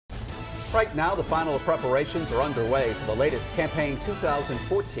Right now, the final preparations are underway for the latest Campaign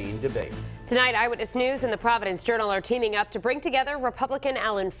 2014 debate. Tonight, Eyewitness News and the Providence Journal are teaming up to bring together Republican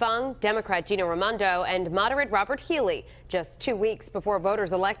Allan Fung, Democrat Gina Raimondo, and moderate Robert Healey, just 2 weeks before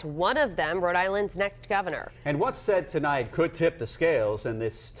voters elect one of them Rhode Island's next governor. And what's said tonight could tip the scales in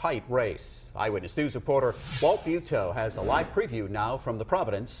this tight race. Eyewitness News reporter Walt Buteau has a live preview now from the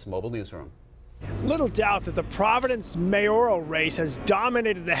Providence Mobile Newsroom. Little doubt that the Providence mayoral race has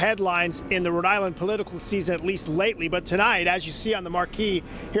dominated the headlines in the Rhode Island political season, at least lately. But tonight, as you see on the marquee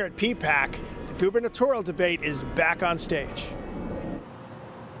here at PPAC, the gubernatorial debate is back on stage.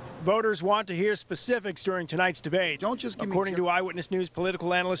 Voters want to hear specifics during tonight's debate. Don't just give according to Eyewitness News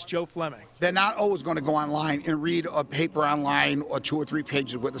political analyst Joe Fleming. They're not always going to go online and read a paper online or 2 or 3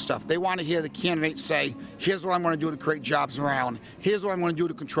 pages with the stuff. They want to hear the candidates say, here's what I'm going to do to create jobs around. Here's what I'm going to do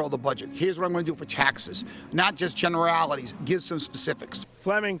to control the budget. Here's what I'm going to do for taxes. Not just generalities, give some specifics.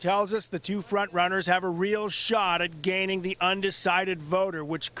 Fleming tells us the two front runners have a real shot at gaining the undecided voter,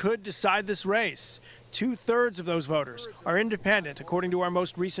 which could decide this race. 2/3 of those voters are independent, according to our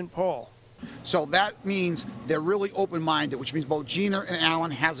most recent poll. So that means they're really open-minded, which means both Gina and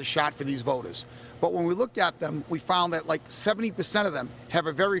Allan has a shot for these voters. But when we looked at them, we found that like 70% of them have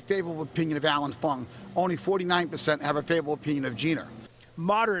a very favorable opinion of Allan Fung. Only 49% have a favorable opinion of Gina.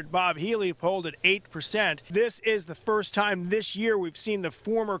 Moderate Bob Healey polled at 8%. This is the first time this year we've seen the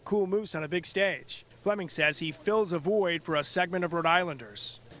former Cool Moose on a big stage. Fleming says he fills a void for a segment of Rhode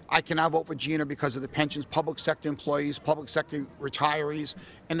Islanders. I cannot vote for Gina because of the pensions, public sector employees, public sector retirees,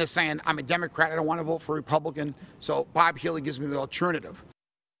 and they're saying, I'm a Democrat, I don't want to vote for a Republican, so Bob Healey gives me the alternative.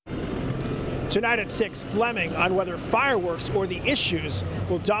 Tonight at 6, Fleming on whether fireworks or the issues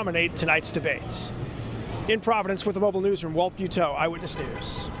will dominate tonight's debates. In Providence with the Mobile Newsroom, Walt Buteau, Eyewitness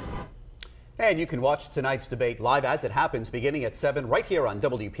News. And you can watch tonight's debate live as it happens beginning at 7 right here on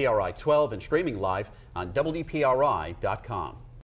WPRI 12 and streaming live on WPRI.com.